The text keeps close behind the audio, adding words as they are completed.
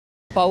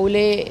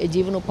පවුලේ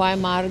ජීවන උපාය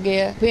මාර්ගය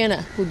වෙන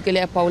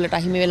පුද්ගලයා පවුලට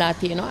අහිමි වෙලා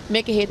තියෙනවා.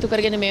 මේක හේතු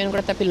කරගෙන මේ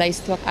වෙනකොට අපි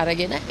ලයිස්තුවක්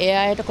අරගෙන ඒ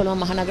අයට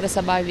කොළඹ මහනගර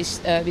සභාව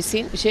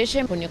විසින්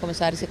විශේෂයෙන් පුණ්‍ය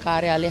කොමසාරිස්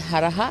කාර්යාලය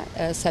හරහා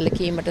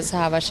සැලකීමට සහ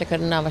අවශ්‍ය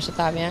කරන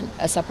අවශ්‍යතාවයන්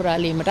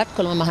සපුරාලීමටත්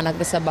කොළඹ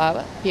මහනගර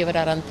සභාව පියවර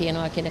අරන්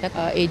තියෙනවා කියන එකත්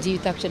ඒ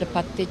ජීවිතක්ෂයට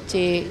පත්වෙච්ච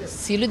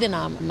සියලු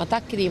දෙනාම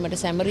මතක් කිරීමට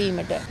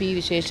සැමරීමට අපි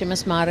විශේෂම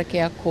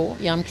ස්මාරකයක් හෝ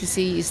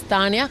යම්කිසි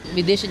ස්ථානයක්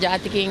විදේශ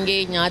ජාතිකයන්ගේ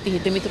ඥාති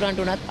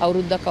හිතමිතුරන්ට උනත්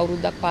අවුරුද්දක්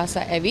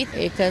පාසා ඇවිත්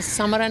ඒක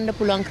සමරන්න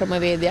පුළුවන්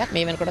ක්‍රමවේදයක්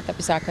මේ වෙනකොටත්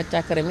අපි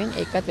සාකච්ඡා කරමින්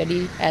ඒකත් වැඩි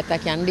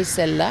ඈතක් යන්න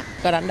ඉස්සෙල්ලා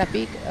කරන්න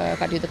අපි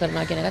කටයුතු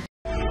කරනවා කියන එකත්